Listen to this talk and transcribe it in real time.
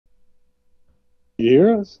You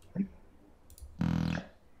hear us?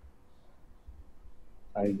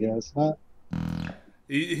 I guess not.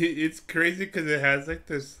 It's crazy because it has like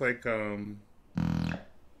this like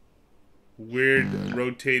weird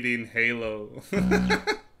rotating halo.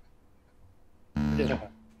 Yeah.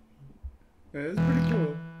 It's pretty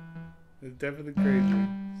cool. It's definitely crazy.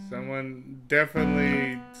 Someone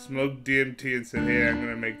definitely smoked DMT and said, "Hey, I'm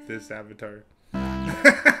gonna make this avatar."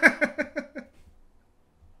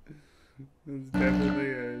 It's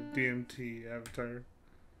definitely a DMT avatar.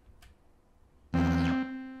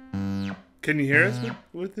 Can you hear us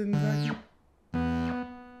within vacuum?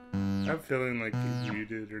 I'm feeling like he's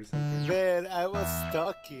muted or something. Man, I was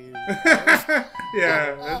talking. I was,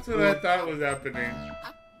 Yeah, that's what I thought was happening.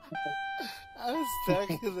 I was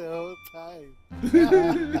talking the whole time.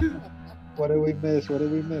 What did we miss? What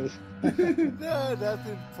did we miss? No,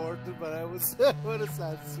 nothing important, but I was answering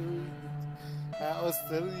it. I was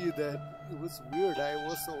telling you that it was weird. I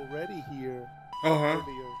was already here Uh huh.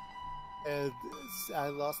 earlier, and I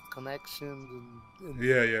lost connection, and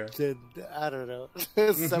Yeah, yeah. then I don't know,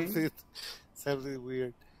 something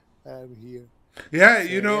weird. I'm here. Yeah, So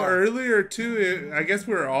you know, yeah, earlier too, I guess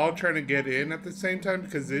we were all trying to get in at the same time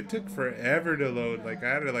because it took forever to load. Like,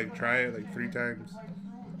 I had to, like, try it, like, 3 times.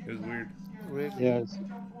 It was weird. really. Yes,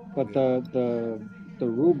 but Yeah. the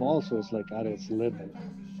room also is like at its limit,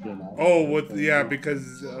 you know. Oh, Like yeah,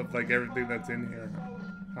 because of, like, everything that's in here.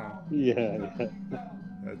 Huh. yeah, yeah.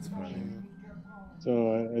 That's funny. Yeah, So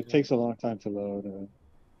it yeah. takes a long time to load.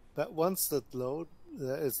 But once that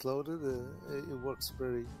it's loaded, it works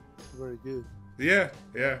very good. Yeah,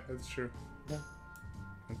 yeah, that's true. Yeah.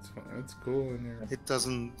 That's fun. That's cool in here. It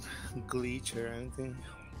doesn't glitch or anything.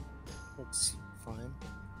 It's fine,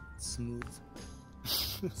 smooth.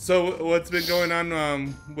 So, what's been going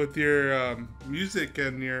on with your music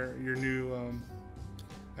and your new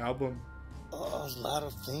album? Oh, a lot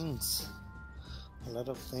of things. A lot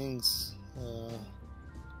of things.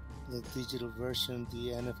 The digital version,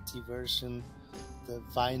 the NFT version, the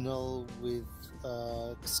vinyl with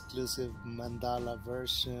exclusive mandala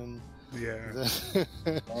version, Yeah.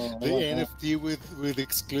 Oh, I the want that. NFT with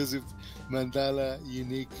exclusive mandala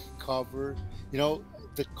unique cover. You know,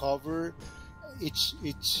 the cover, each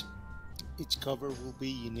cover will be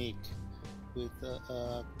unique with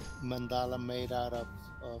a mandala made out of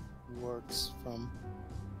words from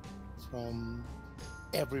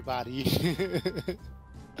everybody.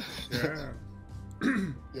 Yeah.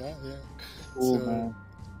 Yeah, yeah. Cool, So man.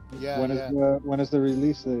 yeah, yeah. When is the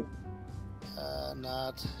release date?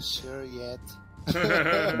 Not sure yet. Okay,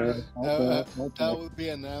 That okay, okay. will be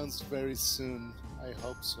announced very soon. I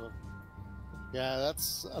hope so. Yeah,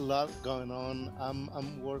 that's a lot going on.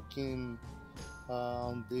 I'm working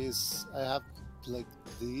on this. I have like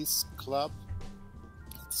this club.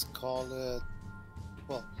 It's called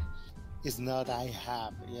well, it's not I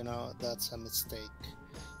have. You know, that's a mistake.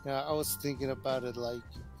 Yeah, I was thinking about it. Like,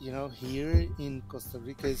 you know, here in Costa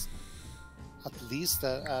Rica is at least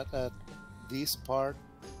at this part,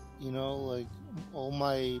 you know, like all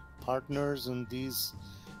my partners in this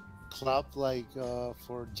club, like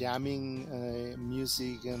for jamming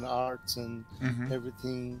music and arts and Mm-hmm.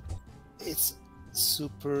 everything, it's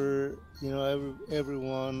super, you know,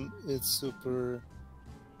 everyone is super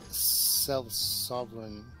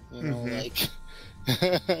self-sovereign, you know, Mm-hmm. like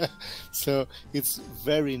so it's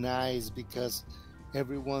very nice because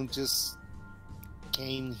everyone just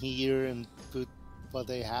came here and put what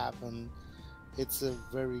they have, and it's a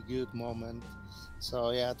very good moment.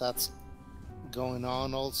 So yeah, that's going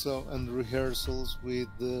on also, and rehearsals with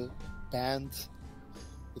the band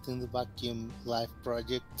within the Vacuum Live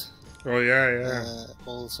project. Oh yeah, yeah.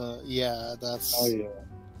 Also, yeah, Oh that's yeah.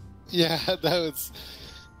 yeah, that was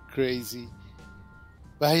crazy.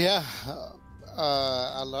 But yeah,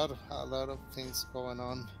 a lot of things going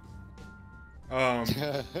on. Um.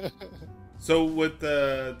 So with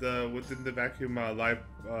the within the vacuum live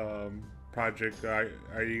project,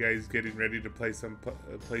 are you guys getting ready to play some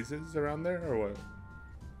places around there or what?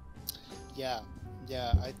 Yeah,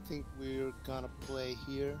 yeah, I think we're gonna play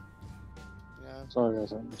here. Yeah. Sorry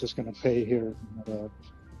guys, I'm just gonna pay here.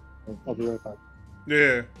 I'll be right back.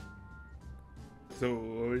 Yeah. So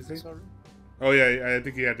what were you saying? Sorry. Oh yeah, I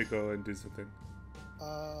think you had to go and do something.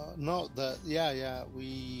 No, yeah,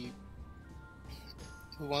 we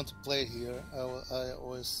want to play here. I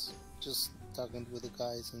was just talking with the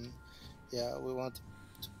guys, and yeah, we want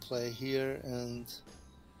to play here and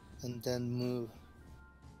then move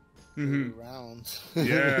Mm-hmm. around.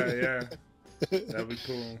 Yeah, yeah, that'd be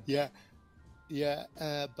cool. Yeah, yeah.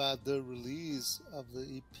 But the release of the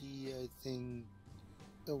EP, I think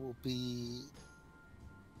it will be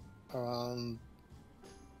around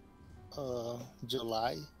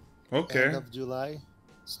July, Okay. end of July,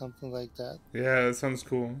 something like that. Yeah, that sounds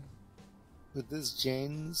cool. With this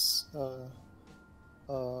Jane's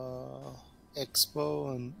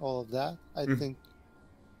expo and all of that, I think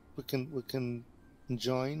we can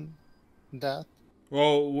join that.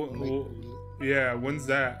 Well, yeah. When's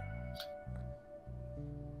that?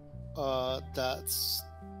 That's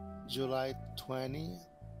July 20.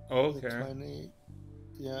 Oh, okay. 20.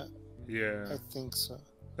 Yeah. Yeah. I think so.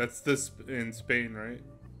 That's this in Spain, right?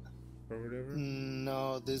 Or whatever.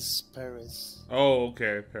 No, this is Paris. Oh,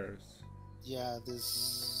 okay, Paris. Yeah,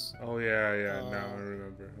 this. Oh yeah. Now I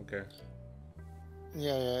remember. Okay.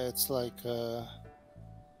 Yeah, it's like a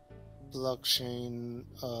blockchain.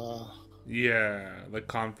 Yeah, like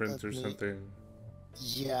conference or something.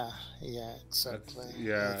 Yeah, exactly.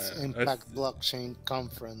 It's Impact Blockchain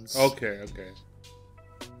Conference. Okay.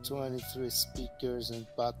 23 speakers and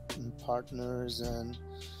partners, and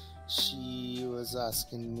she was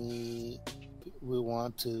asking me, we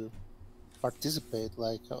want to participate,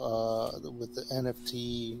 like with the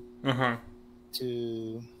NFT,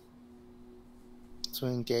 to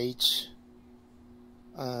engage,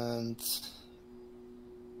 and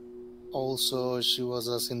also she was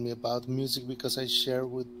asking me about music because I share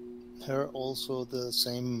with her also the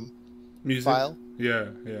same music file. Yeah.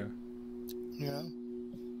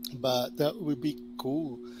 But that would be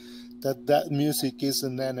cool that music is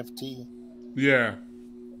an NFT. Yeah.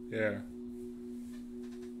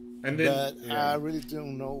 And then, but I really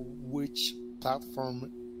don't know which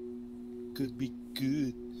platform could be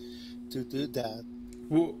good to do that.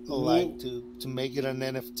 Like to make it an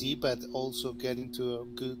NFT, but also get into a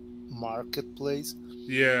good marketplace.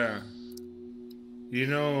 Yeah. You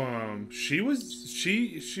know, she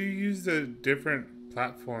used a different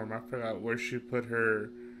platform. I forgot where she put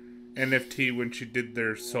her NFT when she did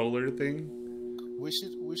their solar thing. We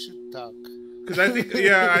should talk. Because I think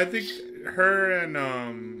her and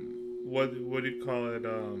what do you call it,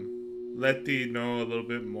 Letty know a little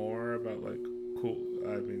bit more about like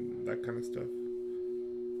that kind of stuff.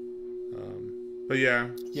 But yeah,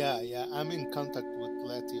 I'm in contact with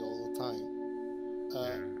Letty all the time.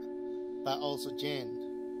 But also Jen.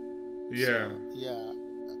 Yeah.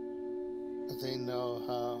 So, they know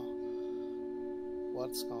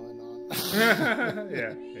what's going on.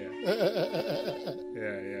 yeah.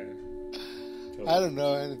 Totally. I don't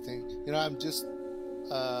know anything. I'm just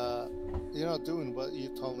doing what you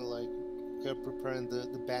told me, like preparing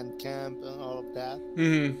the band camp and all of that.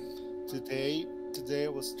 Today I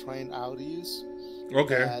was trying Audius.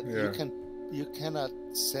 Okay. You cannot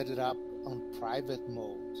set it up on private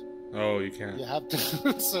mode. Oh, you can't. You have to.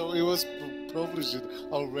 So it was published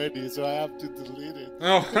already, so I have to delete it.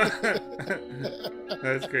 Oh,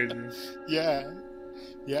 that's crazy. Yeah.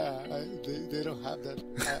 They don't have that.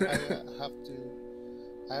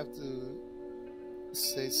 I have to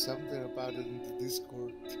say something about it in the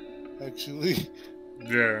Discord. Actually.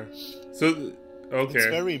 Yeah. So. Okay. It's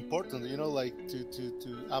very important, like to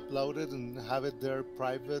upload it and have it there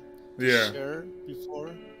private. Share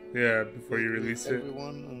before. Yeah, before you release it.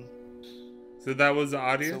 Everyone. So that was the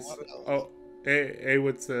audience. So hey,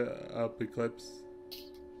 what's up, Eclipse?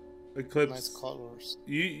 Nice colors.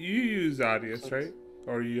 You use Audius, right?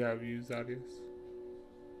 Or you have used Audius?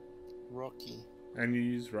 Rocky. And you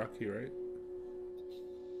use Rocky, right?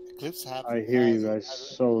 Eclipse have. I hear you guys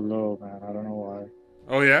so low, man. I don't know why.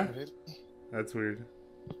 Oh yeah. Really? That's weird.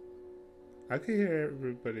 I can hear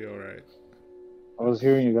everybody all right. I was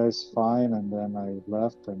hearing you guys fine, and then I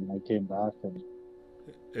left, and I came back, and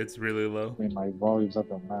it's really low. I mean, my volume's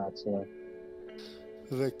up on max. Yeah.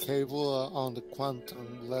 The cable on the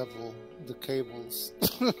quantum level. The cables.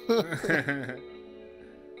 Like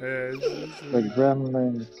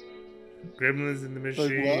gremlins. Gremlins in the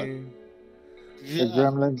machine. Yeah. The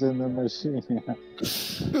gremlins in the machine.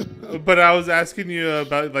 But I was asking you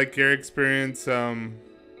about like your experience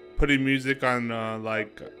putting music on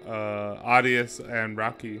Audius and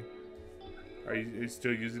Rocky. Are you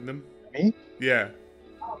still using them? Me? Yeah.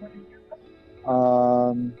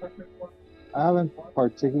 I haven't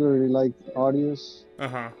particularly liked Audius.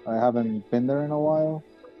 I haven't been there in a while.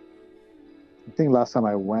 I think last time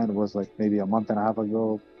I went was like maybe a month and a half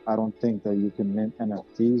ago. I don't think that you can mint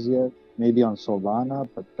NFTs yet. Maybe on Solana,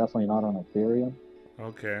 but definitely not on Ethereum.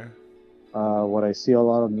 Okay. What I see a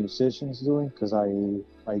lot of musicians doing, because I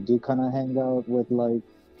do kind of hang out with like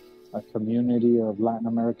a community of Latin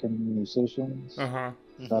American musicians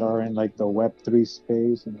that are in like the Web3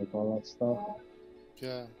 space and like all that stuff.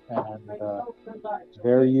 Yeah. And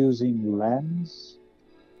they're using Lens.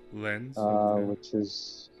 Okay. Which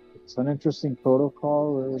is, it's an interesting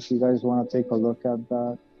protocol. If you guys want to take a look at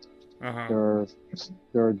that, There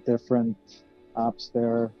are different apps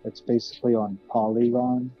there. It's basically on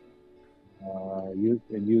Polygon.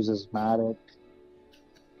 It uses Matic.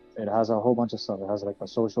 It has a whole bunch of stuff. It has like a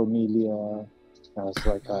social media, it has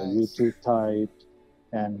like a YouTube type,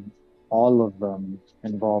 and all of them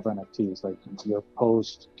involve NFTs. Like your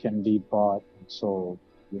post can be bought and sold.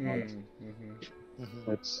 You know,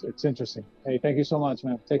 it's interesting. Hey, thank you so much,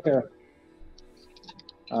 man. Take care.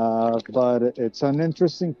 But it's an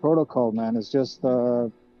interesting protocol, man. It's just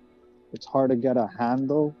it's hard to get a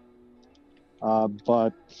handle.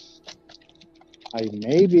 But I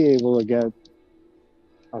may be able to get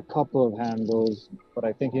a couple of handles, but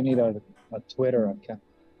I think you need a Twitter account.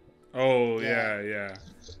 Oh, yeah.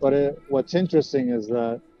 But what's interesting is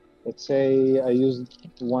that, let's say I use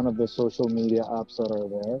one of the social media apps that are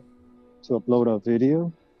there to upload a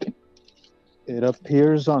video. It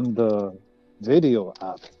appears on the video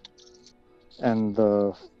app, and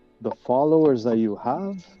the followers that you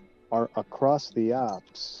have are across the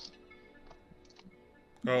apps.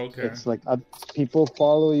 Oh, okay. It's like people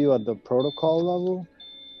follow you at the protocol level,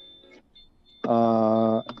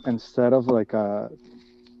 instead of like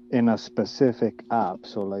in a specific app.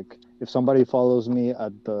 So like if somebody follows me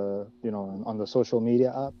at the on the social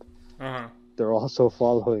media app, they're also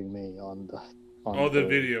following me on the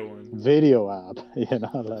video one, video app,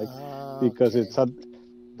 because it's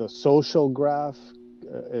the social graph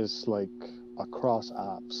is like across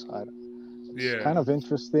apps. It's kind of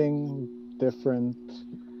interesting, different.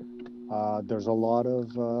 There's a lot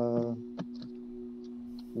of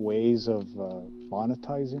ways of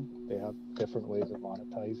monetizing. They have different ways of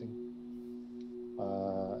monetizing,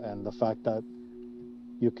 and the fact that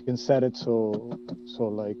you can set it so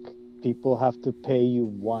like people have to pay you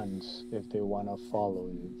once if they want to follow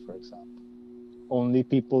you, for example. Only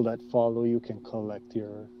people that follow you can collect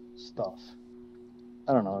your stuff.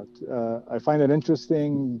 I don't know. I find it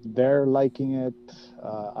interesting. They're liking it.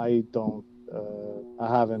 I don't. I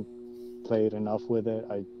haven't played enough with it.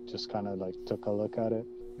 I just kind of like took a look at it.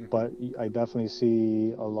 But I definitely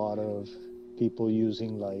see a lot of people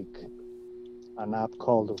using like an app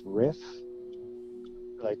called Riff,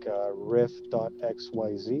 like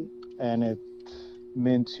riff.xyz, and it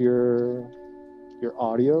mints your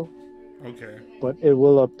audio. Okay. But it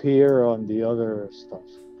will appear on the other stuff.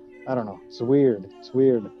 I don't know. It's weird,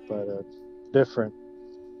 but different.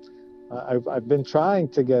 I've been trying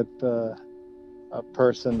to get a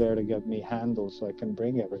person there to get me handles so I can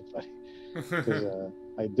bring everybody. Because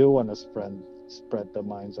I do want to spread the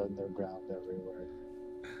Minds Underground everywhere.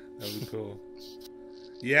 That'd be cool.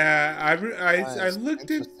 Yeah, I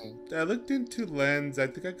looked into Lens. I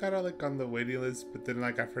think I got it like on the waiting list, but then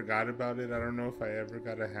like I forgot about it. I don't know if I ever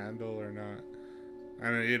got a handle or not.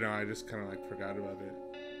 I just kind of like forgot about it.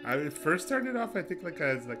 I first started off, I think, like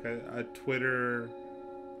as like a Twitter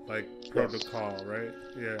like protocol, right?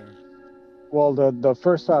 Yeah. Well, the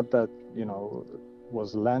first app that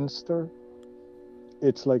was Lenster.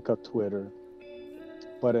 It's like a Twitter,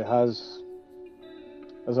 but it has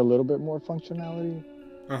a little bit more functionality,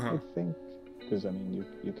 I think, because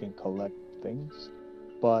you can collect things,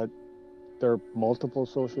 but there are multiple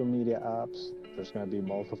social media apps. There's going to be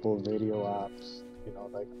multiple video apps.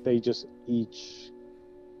 Like they just each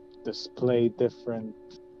display different,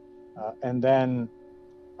 and then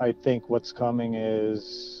I think what's coming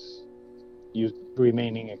is you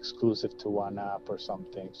remaining exclusive to one app or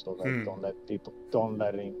something, so like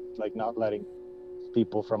not letting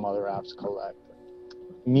people from other apps collect.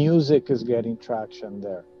 Music is getting traction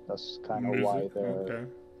there. That's kind of why they're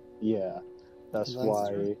that's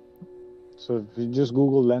why. So if you just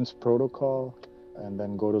Google Lens Protocol and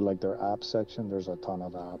then go to like their app section, there's a ton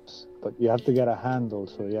of apps, but you have to get a handle.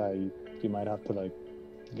 So you might have to like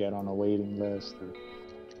get on a waiting list or...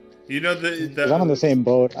 I'm on the same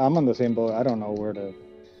boat. I don't know where to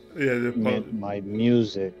mint my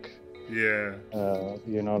music. Yeah.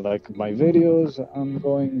 Like my videos, I'm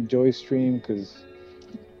going Joystream because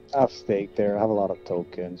I have stake there. I have a lot of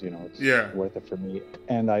tokens. It's worth it for me.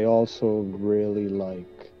 And I also really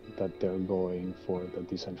like that they're going for the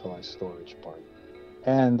decentralized storage part.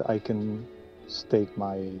 And I can stake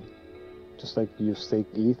just like you stake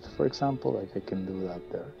ETH, for example. Like I can do that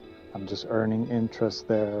there. I'm just earning interest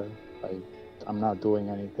there. I'm not doing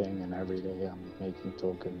anything, and every day I'm making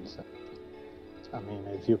tokens. I mean,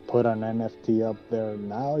 if you put an NFT up there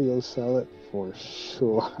now, you'll sell it for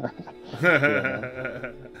sure.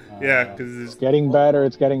 Because it's getting better.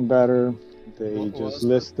 They just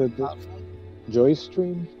listed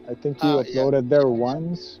Joystream. I think you uploaded there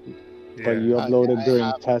once, but you uploaded during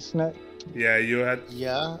testnet. Yeah, you had.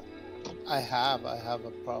 Yeah, I have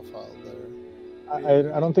a profile there.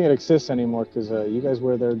 I don't think it exists anymore because you guys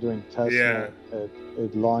were there doing tests. Yeah.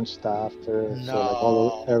 It launched after. No. So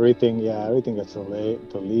like everything gets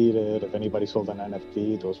deleted. If anybody sold an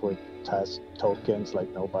NFT, those were test tokens.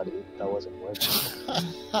 Like that wasn't working.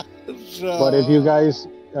 No. But if you guys,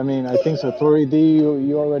 I mean, I think SatoriD,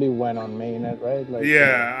 you already went on mainnet, right? Like,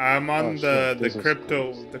 yeah, I'm on the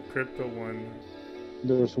crypto one.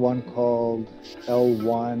 There's one called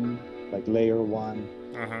L1, like layer 1,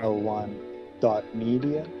 L1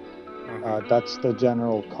 .media. That's the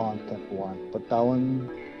general content one, but that one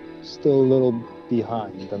still a little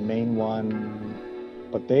behind the main one.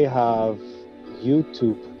 But they have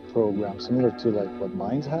YouTube programs similar to like what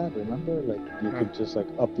Minds had. Remember, like you could just like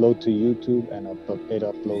upload to YouTube and it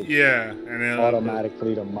uploads. Yeah, and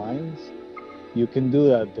automatically to Minds. You can do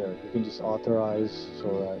that there. You can just authorize so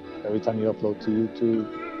that every time you upload to YouTube,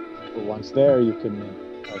 once there you can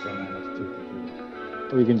make as an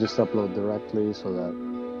NFT. Or you can just upload directly so that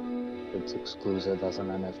it's exclusive as an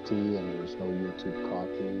NFT and there's no YouTube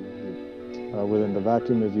copy. Within the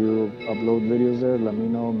vacuum, if you upload videos there, let me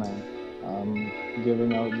know, man. I'm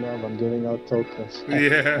giving out love. I'm giving out tokens.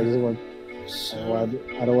 Yeah. I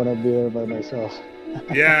don't want to be there by myself.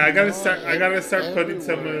 Yeah, I gotta start putting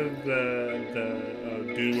some of the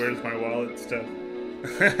dude, where's my wallet stuff.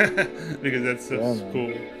 Because that's so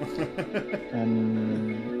cool.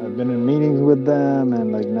 And I've been in meetings with them,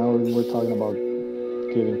 and like now we're talking about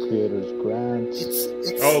giving creators grants. It's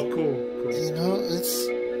cool. You know, it's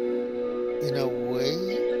in a way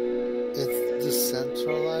it's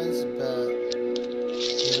decentralized, but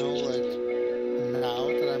you know, like